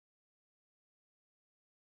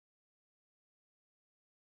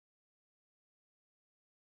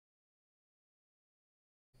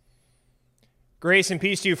Grace and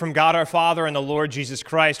peace to you from God our Father and the Lord Jesus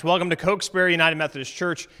Christ. Welcome to Cokesbury United Methodist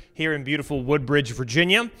Church here in beautiful Woodbridge,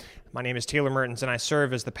 Virginia. My name is Taylor Mertens and I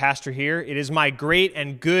serve as the pastor here. It is my great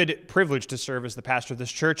and good privilege to serve as the pastor of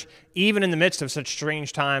this church, even in the midst of such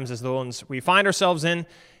strange times as the ones we find ourselves in.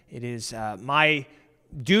 It is my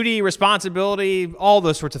duty, responsibility, all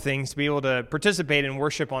those sorts of things to be able to participate in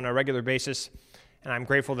worship on a regular basis. And I'm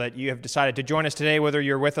grateful that you have decided to join us today, whether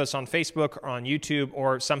you're with us on Facebook or on YouTube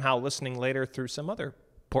or somehow listening later through some other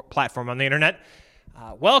platform on the internet.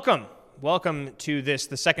 Welcome to this,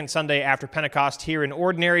 the second Sunday after Pentecost here in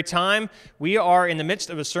Ordinary Time. We are in the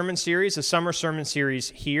midst of a sermon series, a summer sermon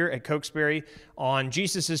series here at Cokesbury on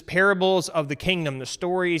Jesus' parables of the kingdom, the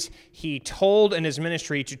stories he told in his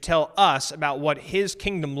ministry to tell us about what his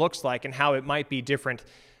kingdom looks like and how it might be different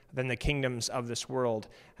than the kingdoms of this world.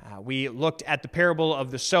 We looked at the parable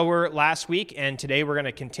of the sower last week, and today we're going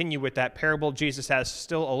to continue with that parable. Jesus has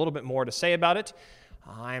still a little bit more to say about it.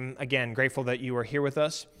 I'm, again, grateful that you are here with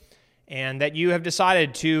us and that you have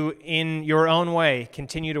decided to, in your own way,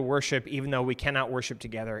 continue to worship, even though we cannot worship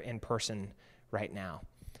together in person right now.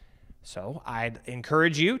 So I'd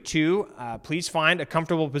encourage you to please find a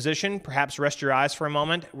comfortable position, perhaps rest your eyes for a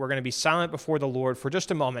moment. We're going to be silent before the Lord for just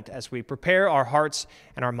a moment as we prepare our hearts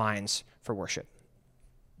and our minds for worship.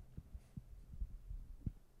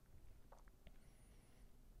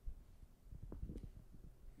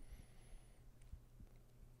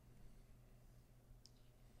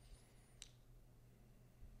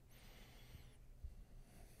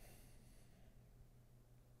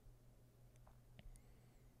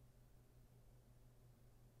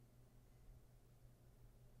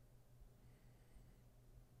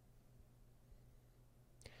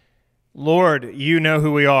 Lord, you know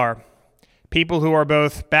who we are, people who are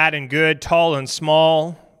both bad and good, tall and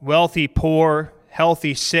small, wealthy, poor,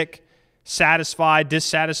 healthy, sick, satisfied,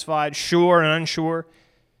 dissatisfied, sure and unsure.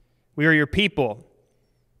 We are your people,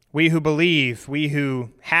 we who believe, we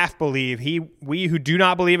who half believe, we who do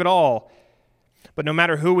not believe at all. But no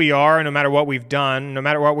matter who we are, no matter what we've done, no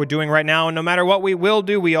matter what we're doing right now, and no matter what we will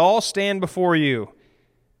do, we all stand before you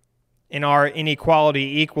in our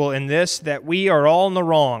inequality, equal in this, that we are all in the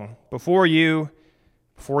wrong before you,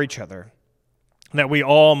 before each other, that we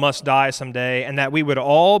all must die someday, and that we would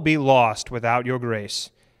all be lost without your grace.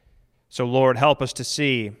 So, Lord, help us to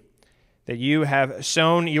see that you have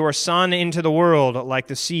sown your Son into the world like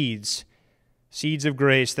the seeds of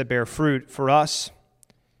grace that bear fruit for us,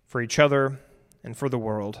 for each other, and for the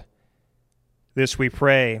world. This we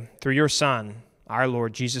pray through your Son, our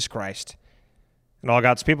Lord Jesus Christ. And all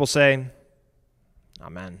God's people say,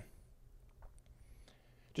 Amen.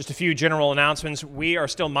 Just a few general announcements. We are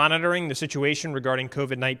still monitoring the situation regarding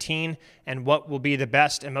COVID-19 and what will be the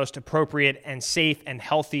best and most appropriate and safe and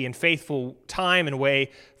healthy and faithful time and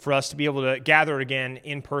way for us to be able to gather again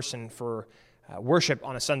in person for worship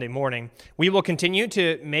on a Sunday morning. We will continue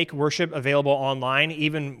to make worship available online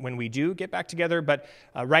even when we do get back together, but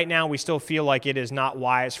right now we still feel like it is not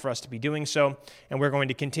wise for us to be doing so, and we're going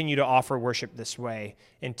to continue to offer worship this way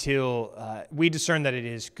until we discern that it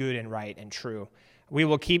is good and right and true. We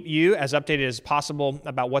will keep you as updated as possible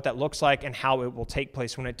about what that looks like and how it will take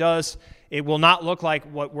place when it does. It will not look like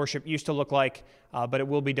what worship used to look like, but it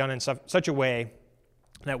will be done in such a way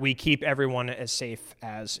that we keep everyone as safe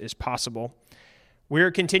as is possible.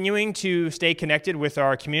 We're continuing to stay connected with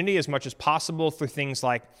our community as much as possible through things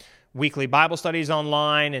like weekly Bible studies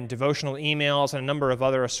online and devotional emails and a number of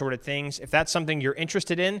other assorted things. If that's something you're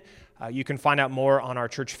interested in, you can find out more on our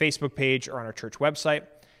church Facebook page or on our church website.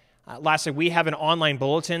 Lastly, we have an online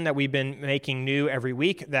bulletin that we've been making new every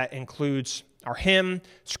week that includes our hymn,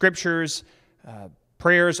 scriptures,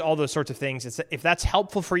 prayers, all those sorts of things. If that's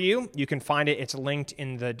helpful for you, you can find it. It's linked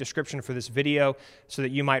in the description for this video so that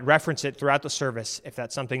you might reference it throughout the service if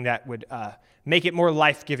that's something that would make it more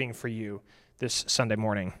life-giving for you this Sunday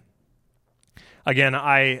morning. Again,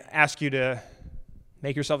 I ask you to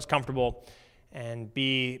make yourselves comfortable and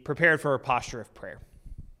be prepared for a posture of prayer.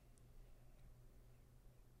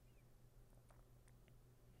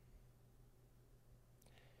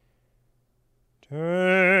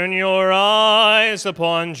 Turn your eyes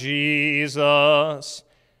upon Jesus.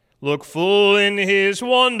 Look full in his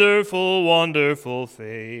wonderful, wonderful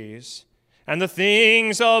face, and the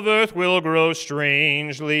things of earth will grow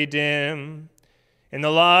strangely dim in the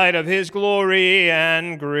light of his glory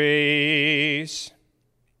and grace.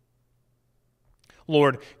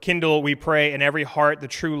 Lord, kindle, we pray, in every heart the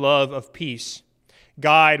true love of peace.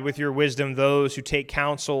 Guide with your wisdom those who take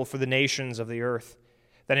counsel for the nations of the earth,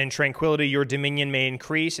 that in tranquility your dominion may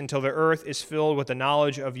increase until the earth is filled with the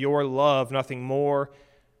knowledge of your love, nothing more,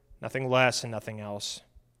 nothing less, and nothing else.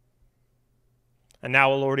 And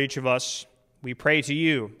now, O Lord, each of us, we pray to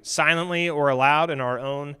you, silently or aloud in our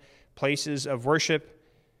own places of worship,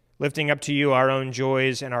 lifting up to you our own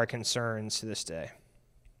joys and our concerns to this day.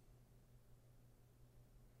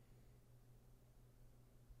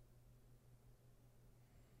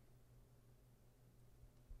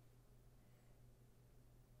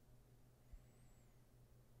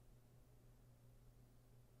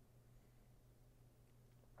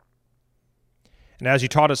 And as you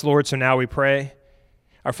taught us, Lord, so now we pray.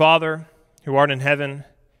 Our Father, who art in heaven,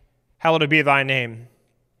 hallowed be thy name.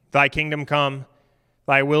 Thy kingdom come,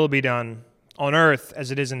 thy will be done, on earth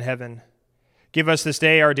as it is in heaven. Give us this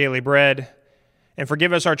day our daily bread, and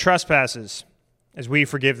forgive us our trespasses, as we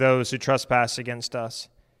forgive those who trespass against us.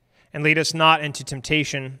 And lead us not into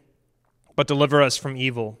temptation, but deliver us from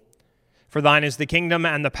evil. For thine is the kingdom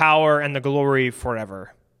and the power and the glory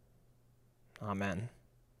forever. Amen.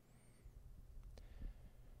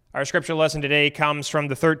 Our scripture lesson today comes from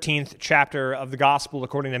the 13th chapter of the Gospel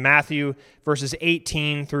according to Matthew, verses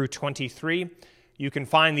 18 through 23. You can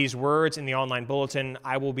find these words in the online bulletin.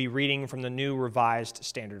 I will be reading from the New Revised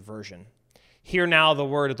Standard Version. Hear now the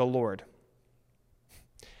word of the Lord.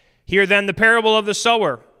 Hear then the parable of the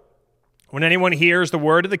sower. When anyone hears the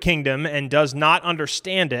word of the kingdom and does not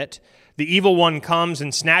understand it, the evil one comes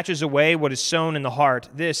and snatches away what is sown in the heart.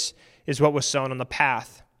 This is what was sown on the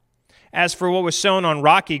path. As for what was sown on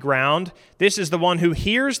rocky ground, this is the one who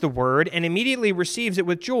hears the word and immediately receives it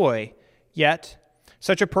with joy. Yet,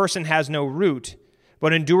 such a person has no root,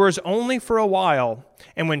 but endures only for a while.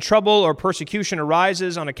 And when trouble or persecution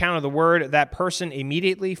arises on account of the word, that person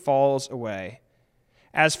immediately falls away.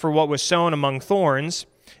 As for what was sown among thorns,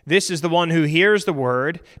 this is the one who hears the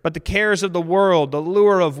word, but the cares of the world, the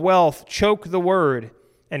lure of wealth, choke the word,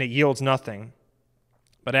 and it yields nothing.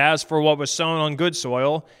 But as for what was sown on good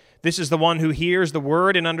soil, this is the one who hears the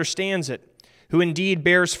word and understands it, who indeed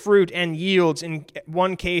bears fruit and yields, in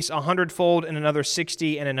one case 100-fold, in another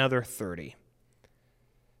 60, and another 30.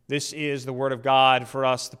 This is the word of God for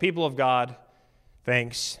us, the people of God.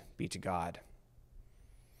 Thanks be to God.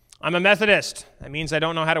 I'm a Methodist. That means I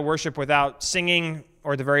don't know how to worship without singing,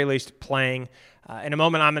 or at the very least playing. In a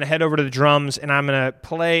moment, I'm going to head over to the drums, and I'm going to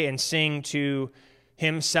play and sing to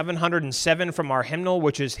hymn 707 from our hymnal,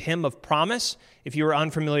 which is Hymn of Promise. If you are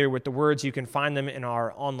unfamiliar with the words, you can find them in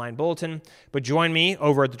our online bulletin. But join me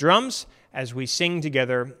over at the drums as we sing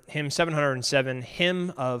together hymn 707,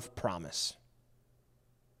 Hymn of Promise.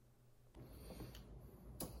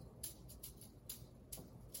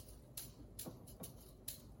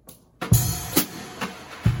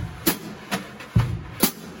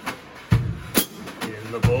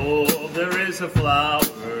 In the bulb there is a flower,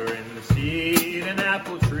 in the seed an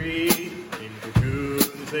apple tree, in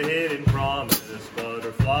cocoons a hidden promise,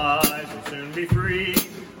 butterflies will soon be free.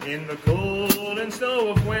 In the cold and snow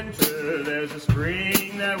of winter there's a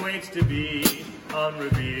spring that waits to be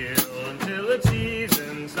unrevealed until it's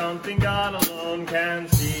season, something God alone can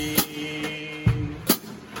see.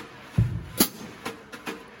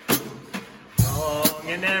 Song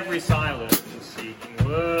in every silence, seeking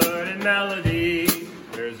word and melody,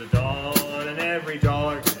 there's a dawn in every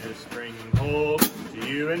darkness, bringing hope to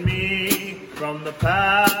you and me. From the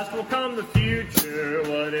past will come the future,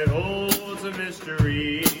 what it holds a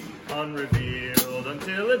mystery, unrevealed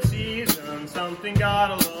until it's season, something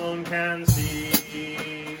God alone can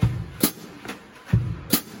see.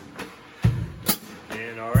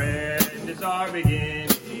 In our end is our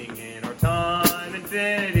beginning, in our time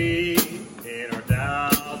infinity, in our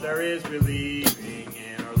doubt there is believing,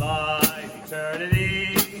 in our life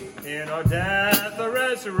eternity, in our death a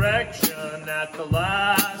resurrection, at the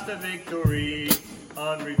last a victory,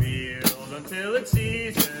 unrevealed until it's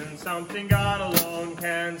season, something God alone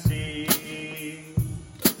can see.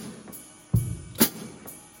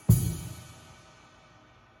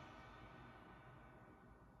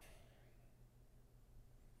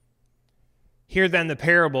 Hear then the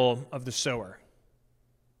parable of the sower.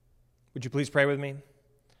 Would you please pray with me?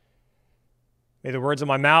 May the words of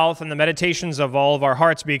my mouth and the meditations of all of our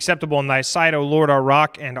hearts be acceptable in thy sight, O Lord, our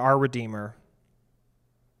rock and our Redeemer.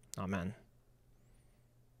 Amen.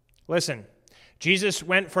 Listen, Jesus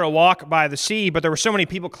went for a walk by the sea, but there were so many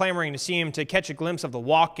people clamoring to see him, to catch a glimpse of the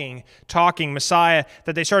walking, talking Messiah,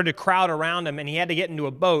 that they started to crowd around him, and he had to get into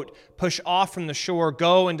a boat, push off from the shore,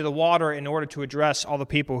 go into the water in order to address all the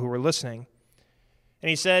people who were listening. And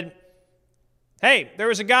he said, hey, there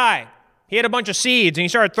was a guy. He had a bunch of seeds, and he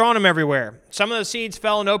started throwing them everywhere. Some of the seeds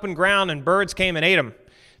fell in open ground, and birds came and ate them.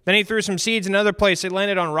 Then he threw some seeds in another place. They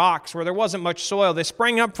landed on rocks where there wasn't much soil. They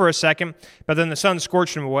sprang up for a second, but then the sun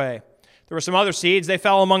scorched them away. There were some other seeds. They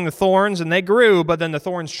fell among the thorns, and they grew, but then the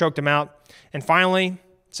thorns choked them out. And finally,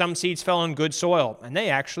 some seeds fell in good soil, and they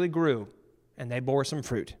actually grew, and they bore some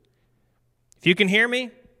fruit. If you can hear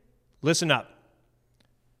me, listen up.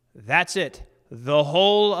 That's it. The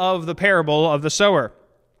whole of the parable of the sower.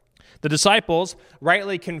 The disciples,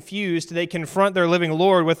 rightly confused, they confront their living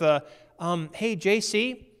Lord with a, hey,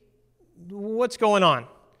 JC, what's going on?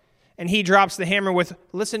 And he drops the hammer with,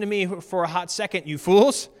 listen to me for a hot second, you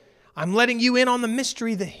fools. I'm letting you in on the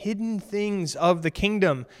mystery, the hidden things of the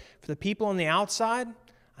kingdom. For the people on the outside,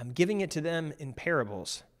 I'm giving it to them in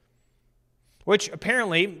parables. Which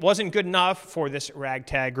apparently wasn't good enough for this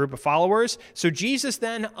ragtag group of followers. So Jesus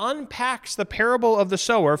then unpacks the parable of the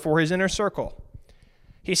sower for his inner circle.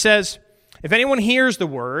 He says, if anyone hears the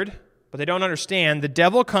word, but they don't understand, the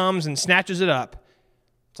devil comes and snatches it up.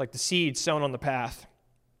 It's like the seed sown on the path.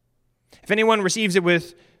 If anyone receives it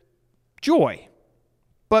with joy,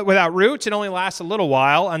 but without roots, it only lasts a little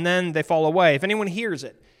while, and then they fall away. If anyone hears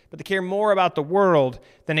it, but they care more about the world,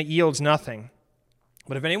 then it yields nothing.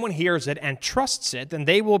 But if anyone hears it and trusts it, then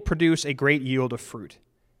they will produce a great yield of fruit.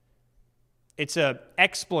 It's an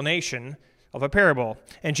explanation of a parable.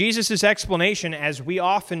 And Jesus' explanation, as we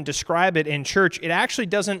often describe it in church, it actually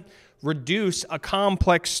doesn't reduce a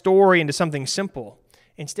complex story into something simple.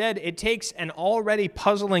 Instead, it takes an already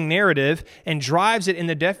puzzling narrative and drives it in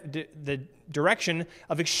the direction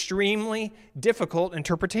of extremely difficult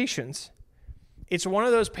interpretations. It's one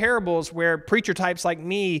of those parables where preacher types like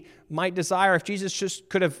me might desire if Jesus just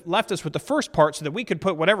could have left us with the first part so that we could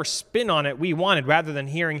put whatever spin on it we wanted rather than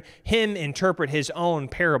hearing him interpret his own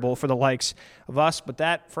parable for the likes of us. But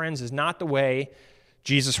that, friends, is not the way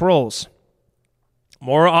Jesus rolls.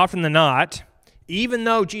 More often than not, even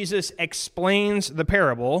though Jesus explains the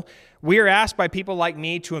parable, we are asked by people like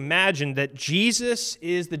me to imagine that Jesus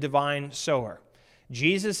is the divine sower.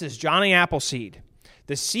 Jesus is Johnny Appleseed.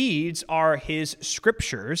 The seeds are his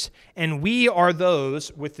scriptures, and we are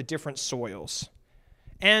those with the different soils.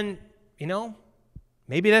 And,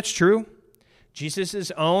 maybe that's true.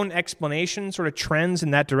 Jesus' own explanation sort of trends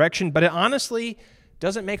in that direction, but it honestly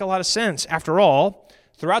doesn't make a lot of sense. After all,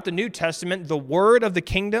 throughout the New Testament, the word of the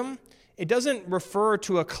kingdom, it doesn't refer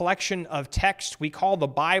to a collection of texts we call the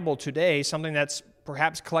Bible today, something that's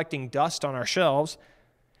perhaps collecting dust on our shelves.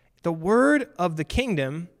 The word of the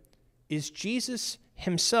kingdom is Jesus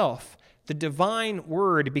himself, the divine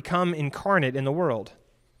word become incarnate in the world.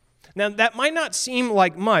 Now, that might not seem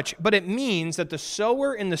like much, but it means that the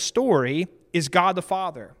sower in the story is God the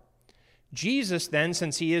Father. Jesus, then,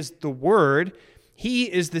 since he is the word,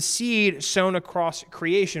 he is the seed sown across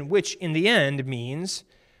creation, which in the end means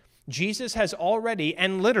Jesus has already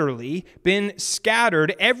and literally been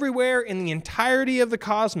scattered everywhere in the entirety of the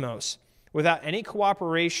cosmos without any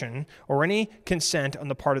cooperation or any consent on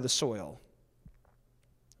the part of the soil.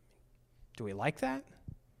 Do we like that?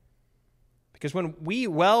 Because when we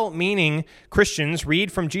well-meaning Christians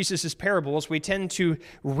read from Jesus' parables, we tend to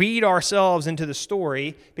read ourselves into the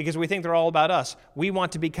story because we think they're all about us. We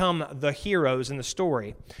want to become the heroes in the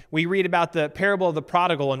story. We read about the parable of the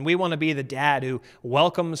prodigal, and we want to be the dad who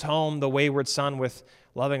welcomes home the wayward son with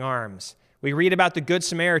loving arms. We read about the Good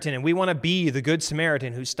Samaritan, and we want to be the Good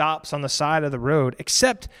Samaritan who stops on the side of the road.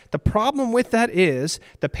 Except the problem with that is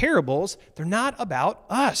the parables, they're not about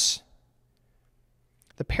us.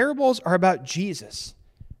 The parables are about Jesus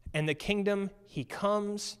and the kingdom he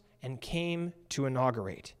comes and came to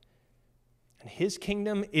inaugurate. And his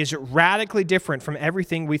kingdom is radically different from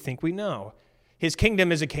everything we think we know. His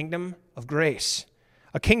kingdom is a kingdom of grace,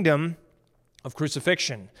 a kingdom of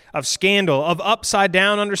crucifixion, of scandal, of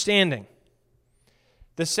upside-down understanding.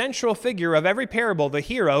 The central figure of every parable, the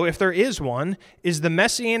hero, if there is one, is the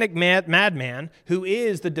messianic madman who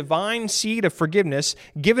is the divine seed of forgiveness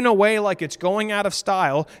given away like it's going out of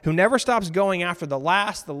style, who never stops going after the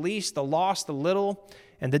last, the least, the lost, the little,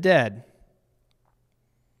 and the dead.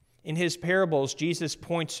 In his parables, Jesus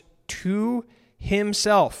points to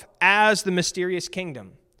himself as the mysterious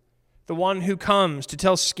kingdom, the one who comes to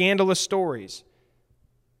tell scandalous stories,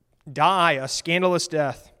 die a scandalous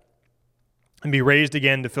death, and be raised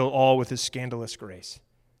again to fill all with his scandalous grace.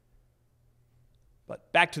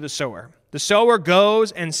 But back to the sower. The sower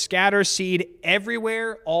goes and scatters seed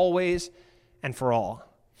everywhere, always, and for all.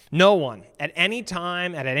 No one, at any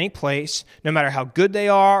time, at any place, no matter how good they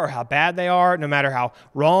are or how bad they are, no matter how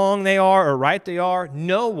wrong they are or right they are,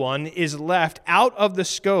 no one is left out of the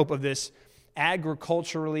scope of this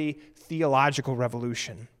agriculturally theological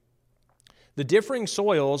revolution. The differing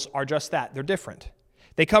soils are just that. They're different.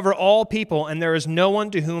 They cover all people, and there is no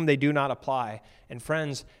one to whom they do not apply. And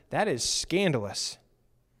friends, that is scandalous.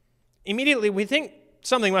 Immediately, we think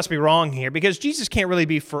something must be wrong here, because Jesus can't really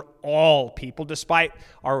be for all people, despite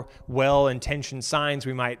our well-intentioned signs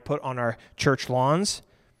we might put on our church lawns.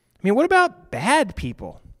 I mean, what about bad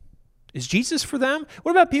people? Is Jesus for them?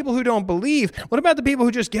 What about people who don't believe? What about the people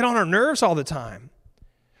who just get on our nerves all the time?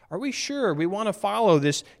 Are we sure we want to follow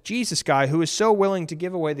this Jesus guy who is so willing to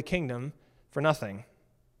give away the kingdom for nothing?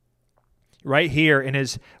 Right here in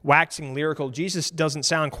his waxing lyrical, Jesus doesn't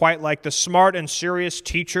sound quite like the smart and serious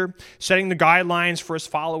teacher setting the guidelines for his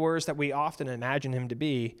followers that we often imagine him to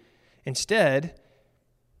be. Instead,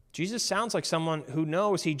 Jesus sounds like someone who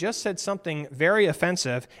knows he just said something very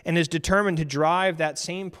offensive and is determined to drive that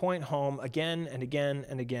same point home again and again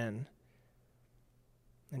and again.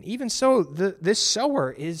 And even so, this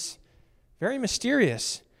sower is very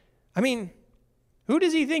mysterious. I mean, who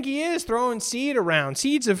does he think he is throwing seed around,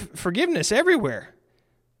 seeds of forgiveness everywhere?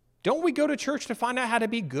 Don't we go to church to find out how to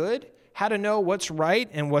be good, how to know what's right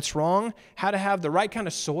and what's wrong, how to have the right kind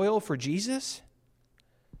of soil for Jesus?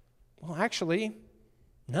 Well, actually,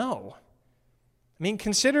 no. I mean,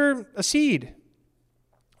 consider a seed.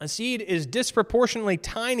 A seed is disproportionately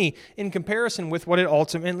tiny in comparison with what it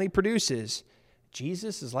ultimately produces.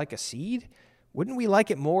 Jesus is like a seed? Wouldn't we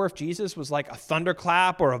like it more if Jesus was like a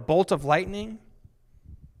thunderclap or a bolt of lightning?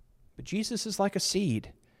 But Jesus is like a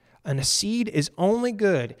seed, and a seed is only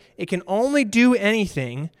good. It can only do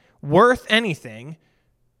anything, worth anything,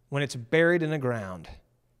 when it's buried in the ground,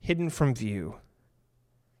 hidden from view.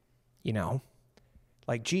 You know,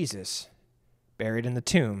 like Jesus, buried in the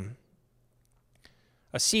tomb.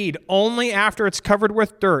 A seed, only after it's covered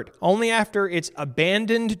with dirt, only after it's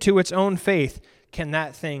abandoned to its own faith, can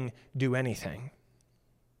that thing do anything.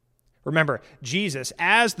 Remember, Jesus,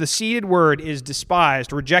 as the seeded word, is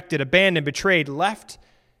despised, rejected, abandoned, betrayed, left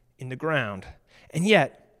in the ground. And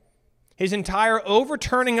yet, his entire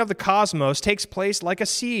overturning of the cosmos takes place like a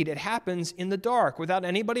seed. It happens in the dark, without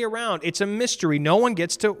anybody around. It's a mystery. No one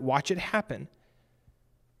gets to watch it happen.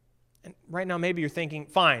 And right now, maybe you're thinking,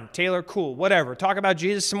 fine, Taylor, cool, whatever. Talk about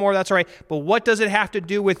Jesus some more, that's all right. But what does it have to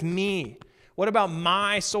do with me? What about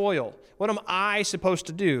my soil? What am I supposed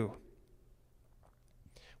to do?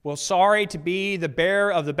 Well, sorry to be the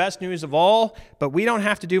bearer of the best news of all, but we don't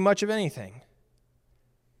have to do much of anything.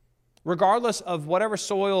 Regardless of whatever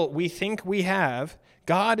soil we think we have,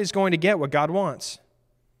 God is going to get what God wants.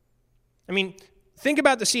 I mean, think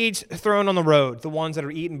about the seeds thrown on the road, the ones that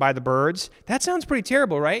are eaten by the birds. That sounds pretty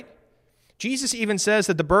terrible, right? Jesus even says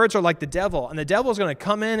that the birds are like the devil, and the devil is going to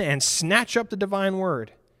come in and snatch up the divine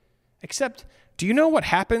word. Except, do you know what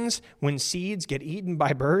happens when seeds get eaten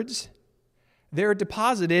by birds? They're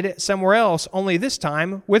deposited somewhere else, only this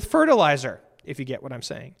time with fertilizer, if you get what I'm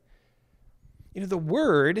saying. You know, the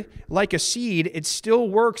word, like a seed, it still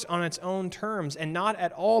works on its own terms and not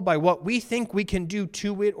at all by what we think we can do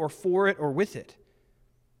to it or for it or with it.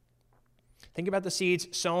 Think about the seeds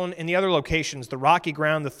sown in the other locations, the rocky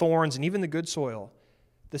ground, the thorns, and even the good soil.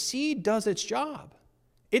 The seed does its job.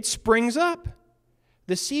 It springs up.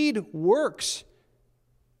 The seed works.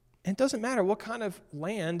 And it doesn't matter what kind of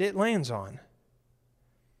land it lands on.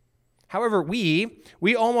 However, we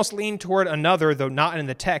almost lean toward another, though not in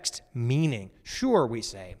the text, meaning. Sure, we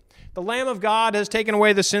say, the Lamb of God has taken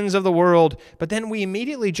away the sins of the world, but then we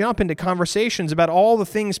immediately jump into conversations about all the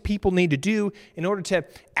things people need to do in order to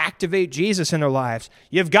activate Jesus in their lives.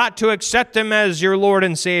 You've got to accept him as your Lord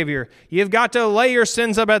and Savior. You've got to lay your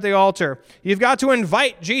sins up at the altar. You've got to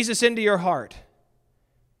invite Jesus into your heart.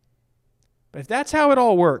 But if that's how it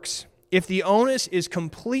all works, if the onus is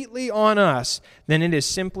completely on us, then it is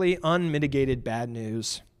simply unmitigated bad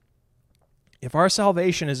news. If our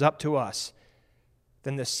salvation is up to us,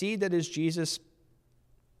 then the seed that is Jesus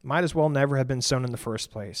might as well never have been sown in the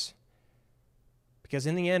first place. Because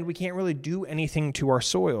in the end, we can't really do anything to our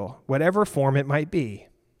soil, whatever form it might be.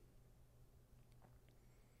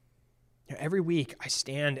 Every week I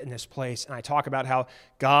stand in this place and I talk about how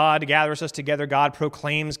God gathers us together, God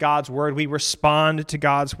proclaims God's word, we respond to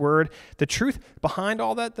God's word. The truth behind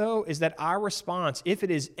all that, though, is that our response, if it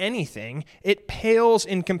is anything, it pales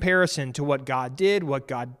in comparison to what God did, what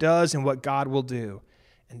God does, and what God will do.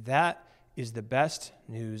 And that is the best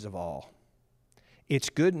news of all. It's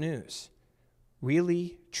good news,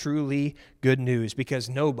 really, truly good news, because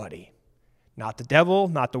nobody, not the devil,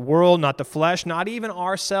 not the world, not the flesh, not even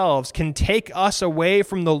ourselves, can take us away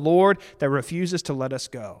from the Lord that refuses to let us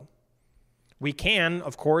go. We can,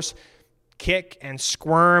 of course, kick and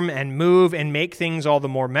squirm and move and make things all the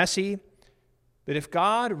more messy. But if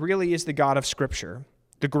God really is the God of Scripture,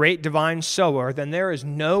 the great divine sower, then there is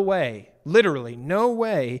no way, literally no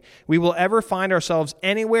way, we will ever find ourselves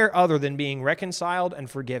anywhere other than being reconciled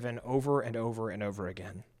and forgiven over and over and over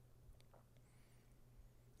again.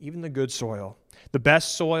 even the good soil. The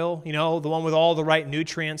best soil, the one with all the right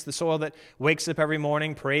nutrients, the soil that wakes up every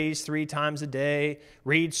morning, prays 3 times a day,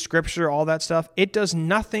 reads scripture, all that stuff, it does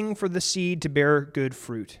nothing for the seed to bear good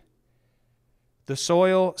fruit. The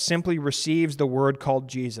soil simply receives the word called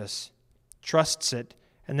Jesus, trusts it,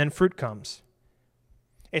 and then fruit comes.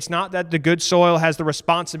 It's not that the good soil has the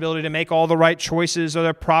responsibility to make all the right choices or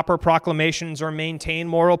the proper proclamations or maintain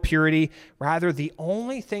moral purity. Rather, the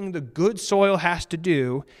only thing the good soil has to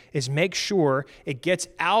do is make sure it gets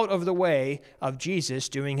out of the way of Jesus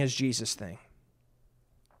doing his Jesus thing.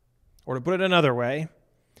 Or to put it another way,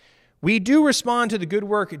 we do respond to the good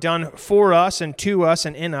work done for us and to us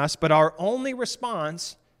and in us, but our only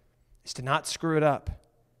response is to not screw it up,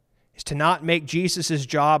 is to not make Jesus'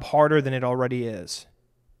 job harder than it already is.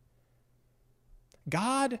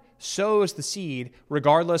 God sows the seed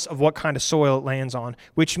regardless of what kind of soil it lands on,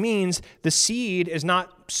 which means the seed is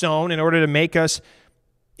not sown in order to make us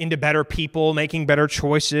into better people, making better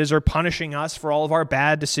choices, or punishing us for all of our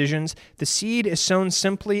bad decisions. The seed is sown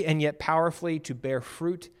simply and yet powerfully to bear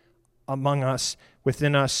fruit among us,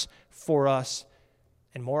 within us, for us,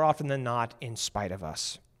 and more often than not, in spite of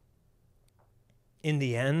us. In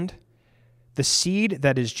the end, the seed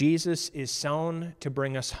that is Jesus is sown to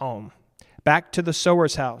bring us home, back to the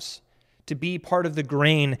sower's house, to be part of the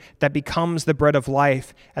grain that becomes the bread of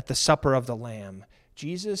life at the supper of the Lamb.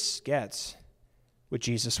 Jesus gets what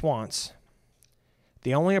Jesus wants.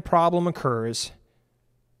 The only problem occurs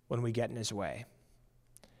when we get in his way.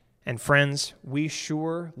 And friends, we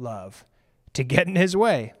sure love to get in his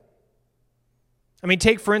way. I mean,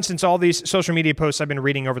 take, for instance, all these social media posts I've been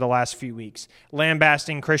reading over the last few weeks,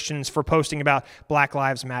 lambasting Christians for posting about Black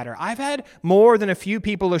Lives Matter. I've had more than a few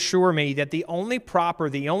people assure me that the only proper,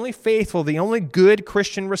 the only faithful, the only good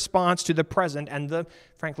Christian response to the present and the,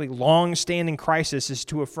 frankly, long-standing crisis is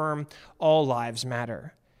to affirm all lives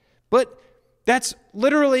matter. But that's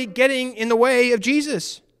literally getting in the way of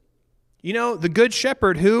Jesus. The good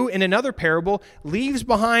shepherd who, in another parable, leaves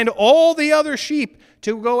behind all the other sheep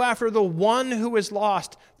to go after the one who is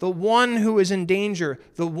lost, the one who is in danger,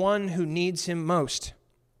 the one who needs him most.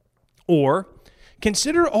 Or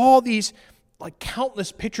consider all these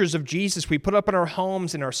countless pictures of Jesus we put up in our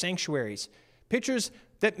homes and our sanctuaries, pictures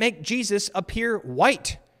that make Jesus appear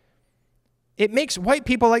white. It makes white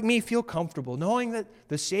people like me feel comfortable knowing that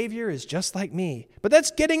the Savior is just like me. But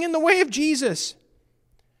that's getting in the way of Jesus.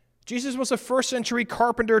 Jesus was a first-century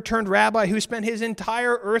carpenter turned rabbi who spent his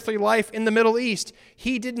entire earthly life in the Middle East.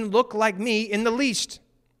 He didn't look like me in the least.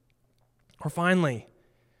 Or finally,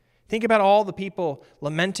 think about all the people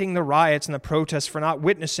lamenting the riots and the protests for not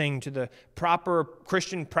witnessing to the proper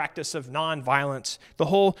Christian practice of nonviolence. The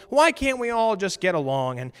whole, why can't we all just get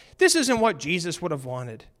along? And this isn't what Jesus would have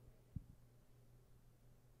wanted.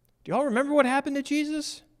 Do y'all remember what happened to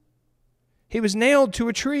Jesus? He was nailed to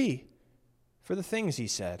a tree for the things he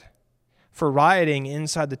said, for rioting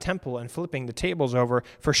inside the temple and flipping the tables over,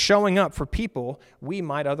 for showing up for people we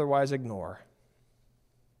might otherwise ignore.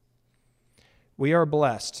 We are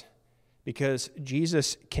blessed because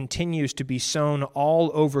Jesus continues to be sown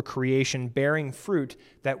all over creation, bearing fruit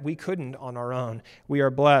that we couldn't on our own. We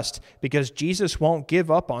are blessed because Jesus won't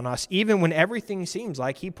give up on us, even when everything seems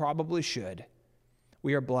like he probably should.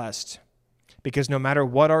 We are blessed because no matter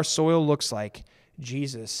what our soil looks like,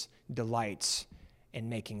 Jesus delights in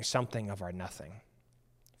making something of our nothing,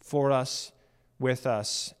 for us, with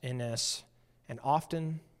us, in us, and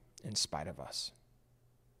often in spite of us.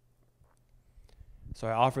 So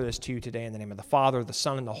I offer this to you today in the name of the Father, the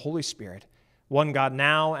Son, and the Holy Spirit, one God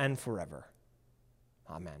now and forever.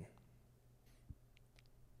 Amen.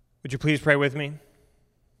 Would you please pray with me?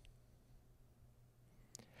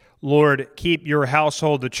 Lord, keep your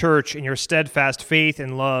household, the church, in your steadfast faith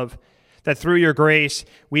and love, that through your grace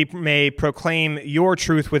we may proclaim your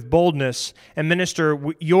truth with boldness and minister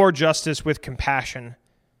your justice with compassion.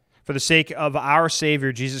 For the sake of our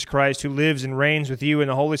Savior, Jesus Christ, who lives and reigns with you in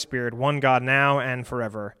the Holy Spirit, one God now and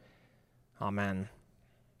forever. Amen.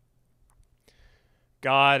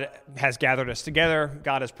 God has gathered us together.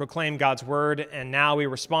 God has proclaimed God's word, and now we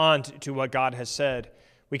respond to what God has said.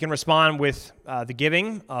 We can respond with the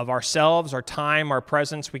giving of ourselves, our time, our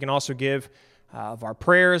presence. We can also give of our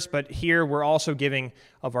prayers, but here we're also giving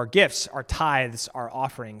of our gifts, our tithes, our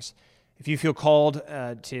offerings. If you feel called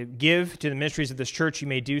to give to the ministries of this church, you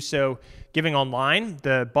may do so giving online.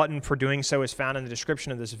 The button for doing so is found in the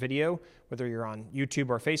description of this video, whether you're on YouTube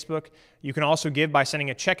or Facebook. You can also give by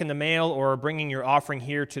sending a check in the mail or bringing your offering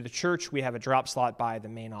here to the church. We have a drop slot by the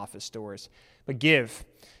main office doors. But give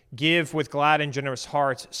Give with glad and generous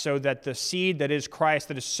hearts so that the seed that is Christ,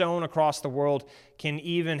 that is sown across the world, can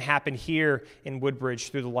even happen here in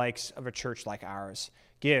Woodbridge through the likes of a church like ours.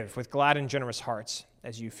 Give with glad and generous hearts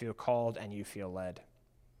as you feel called and you feel led.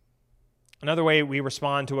 Another way we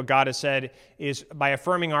respond to what God has said is by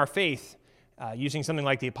affirming our faith using something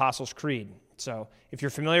like the Apostles' Creed. So if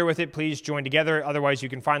you're familiar with it, please join together. Otherwise, you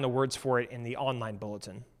can find the words for it in the online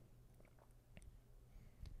bulletin.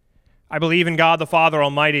 I believe in God the Father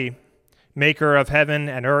Almighty, maker of heaven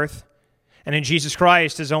and earth, and in Jesus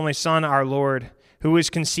Christ, his only Son, our Lord, who was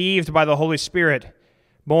conceived by the Holy Spirit,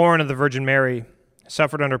 born of the Virgin Mary,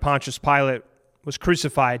 suffered under Pontius Pilate, was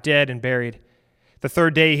crucified, dead, and buried. The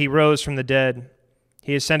third day he rose from the dead.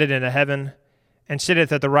 He ascended into heaven, and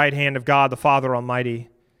sitteth at the right hand of God the Father Almighty.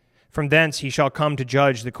 From thence he shall come to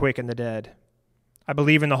judge the quick and the dead. I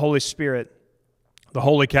believe in the Holy Spirit, the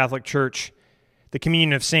Holy Catholic Church, the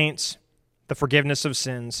communion of saints, the forgiveness of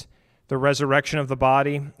sins, the resurrection of the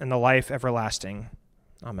body, and the life everlasting.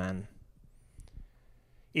 Amen.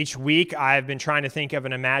 Each week, I've been trying to think of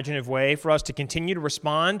an imaginative way for us to continue to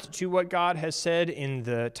respond to what God has said in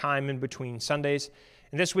the time in between Sundays.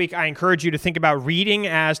 And this week, I encourage you to think about reading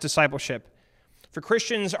as discipleship. For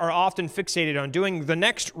Christians are often fixated on doing the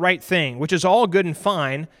next right thing, which is all good and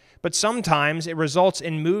fine, but sometimes it results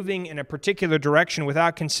in moving in a particular direction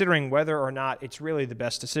without considering whether or not it's really the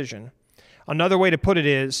best decision. Another way to put it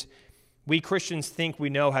is, we Christians think we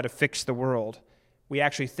know how to fix the world. We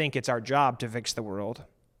actually think it's our job to fix the world.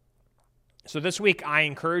 So this week, I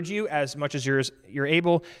encourage you, as much as you're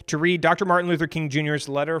able, to read Dr. Martin Luther King Jr.'s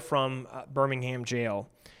letter from Birmingham jail.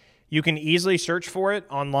 You can easily search for it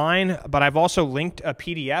online, but I've also linked a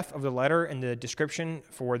PDF of the letter in the description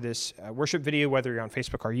for this worship video, whether you're on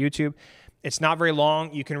Facebook or YouTube. It's not very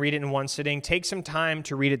long. You can read it in one sitting. Take some time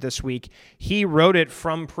to read it this week. He wrote it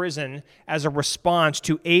from prison as a response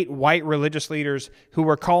to 8 white religious leaders who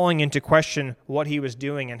were calling into question what he was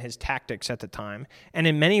doing and his tactics at the time. And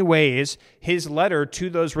in many ways, his letter to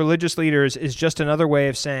those religious leaders is just another way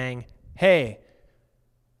of saying, hey,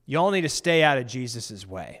 y'all need to stay out of Jesus'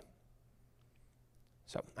 way.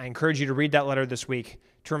 So I encourage you to read that letter this week,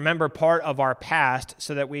 to remember part of our past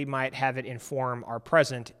so that we might have it inform our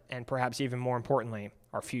present and perhaps even more importantly,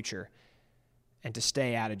 our future, and to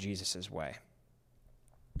stay out of Jesus' way.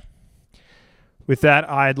 With that,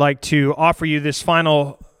 I'd like to offer you this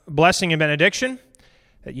final blessing and benediction,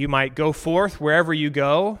 that you might go forth wherever you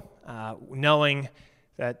go, knowing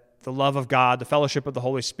that the love of God, the fellowship of the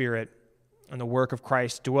Holy Spirit, and the work of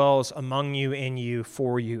Christ dwells among you, in you,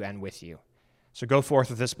 for you, and with you. So go forth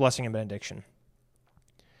with this blessing and benediction.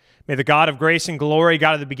 May the God of grace and glory,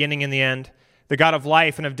 God of the beginning and the end, the God of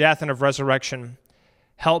life and of death and of resurrection,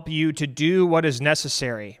 help you to do what is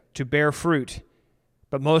necessary to bear fruit,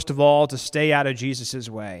 but most of all to stay out of Jesus'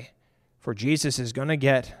 way, for Jesus is going to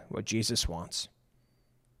get what Jesus wants.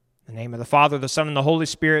 In the name of the Father, the Son, and the Holy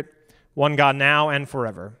Spirit, one God now and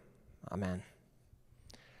forever. Amen.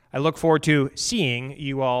 I look forward to seeing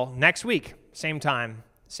you all next week, same time,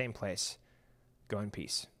 same place. Go in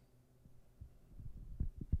peace.